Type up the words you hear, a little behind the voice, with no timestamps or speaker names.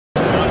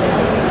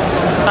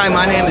Hi,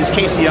 my name is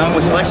Casey Young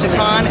with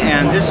Lexicon,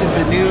 and this is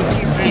the new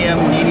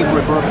PCM Native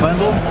Reverb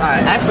bundle.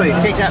 Actually,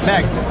 take that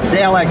back. The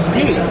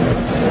LXP.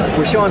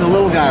 We're showing the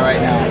little guy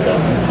right now.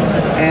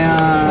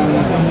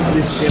 And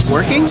is it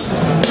working?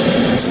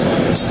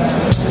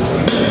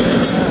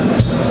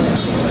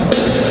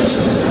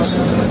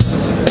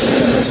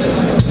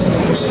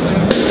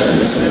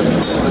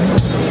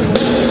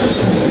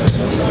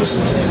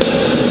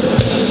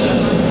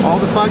 All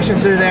the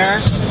functions are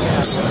there.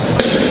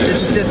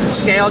 This is just a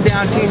scaled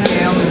down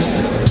PCM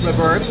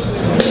reverb.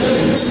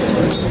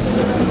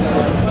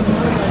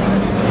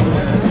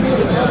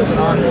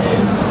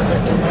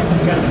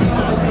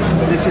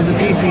 This is the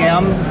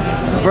PCM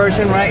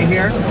version right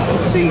here,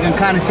 so you can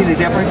kind of see the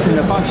difference in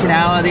the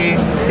functionality.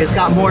 It's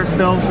got more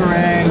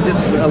filtering,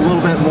 just a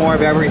little bit more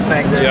of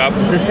everything.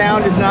 The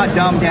sound is not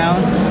dumbed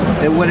down.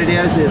 What it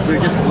is there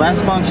are just less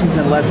functions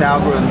and less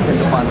algorithms in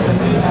the bundles.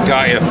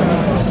 Got you.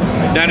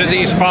 Now, do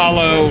these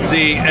follow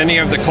any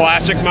of the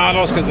classic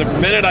models? Because the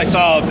minute I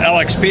saw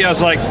LXP, I was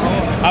like,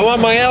 I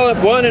want my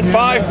L1 and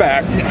 5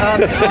 back.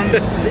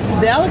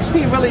 The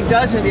LXP really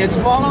doesn't. It's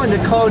following the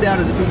code out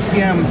of the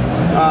PCM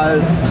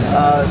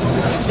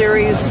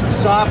series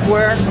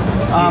software,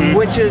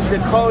 which is the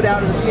code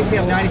out of the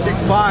PCM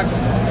 96 box.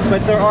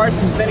 But there are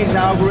some finished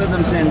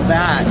algorithms in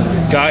that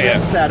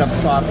set of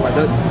software.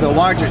 The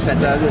larger set,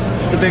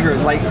 the bigger,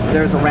 like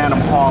there's a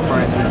random hall, for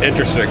instance.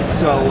 Interesting.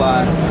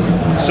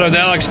 So the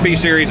LXP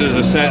series is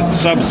a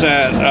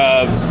subset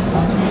of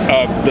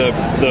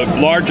the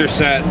larger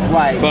set,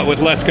 right, but with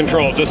less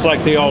control, just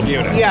like the old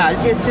unit. Yeah,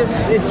 it's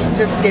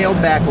just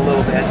scaled back a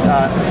little bit.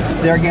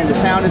 There again, the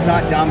sound is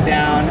not dumbed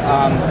down.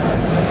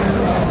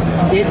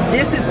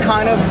 This is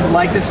kind of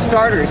like the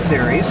starter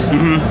series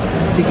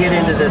to get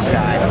into this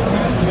guy.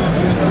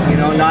 You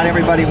know, not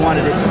everybody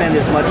wanted to spend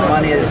as much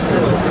money as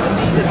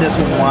that this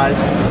one was.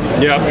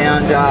 Yeah.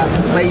 And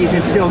but you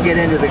can still get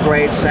into the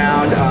great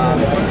sound.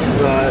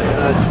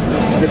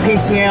 The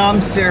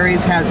PCM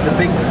series has the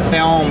big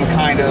film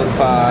kind of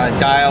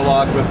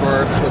dialogue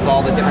reverbs with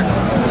all the different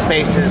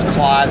spaces,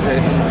 closet,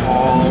 and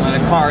hall,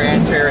 and a car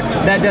interior.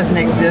 That doesn't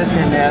exist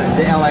in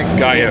the LXP.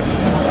 Got you.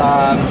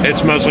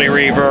 It's mostly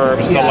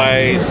reverbs,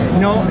 delays.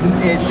 No,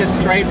 it's just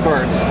straight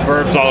verbs.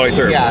 Verbs all the way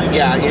through.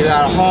 Yeah. You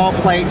got a hall,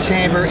 plate,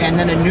 chamber, and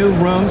then a new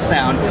room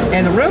sound.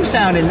 And the room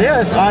sound in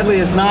this, oddly,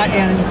 is not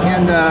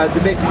in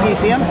the big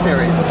PCM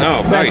series.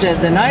 Oh, nice.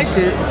 But the nice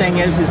thing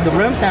is the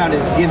room sound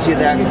gives you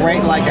that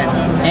great, like an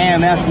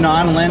AMS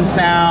non-lin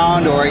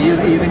sound, or you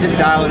can just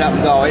dial it up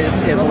and go.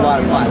 It's a lot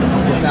of fun.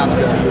 It sounds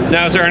good.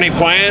 Now, is there any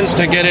plans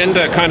to get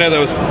into kind of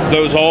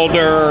those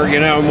older,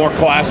 more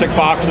classic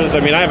boxes? I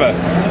mean, I have a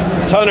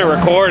ton of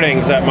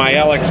recordings at my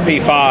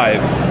LXP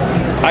 5.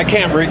 I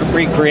can't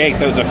recreate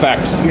those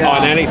effects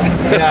on anything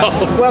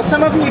else. Well,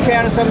 some of them you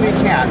can and some of them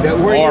you can't.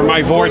 Or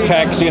my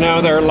Vortex,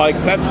 they're like,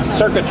 that's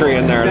circuitry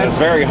in there. That's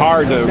very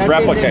hard to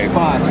replicate. In this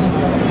box.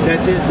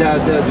 That's it.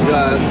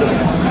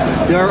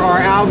 There are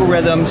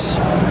algorithms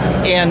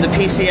in the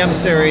PCM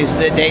series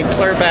that date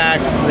clear back,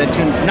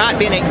 not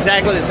being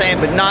exactly the same,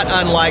 but not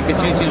unlike the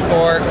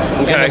 224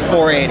 and the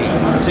 480.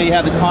 So you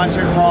have the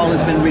concert hall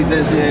has been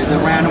revisited, the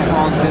random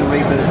hall has been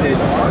revisited,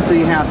 so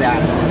you have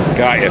that.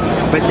 Got you.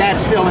 But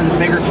that's still in the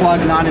bigger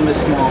plug, not in the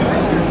small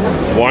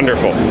one.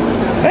 Wonderful.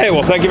 Hey,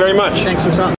 well, thank you very much. Thanks for something.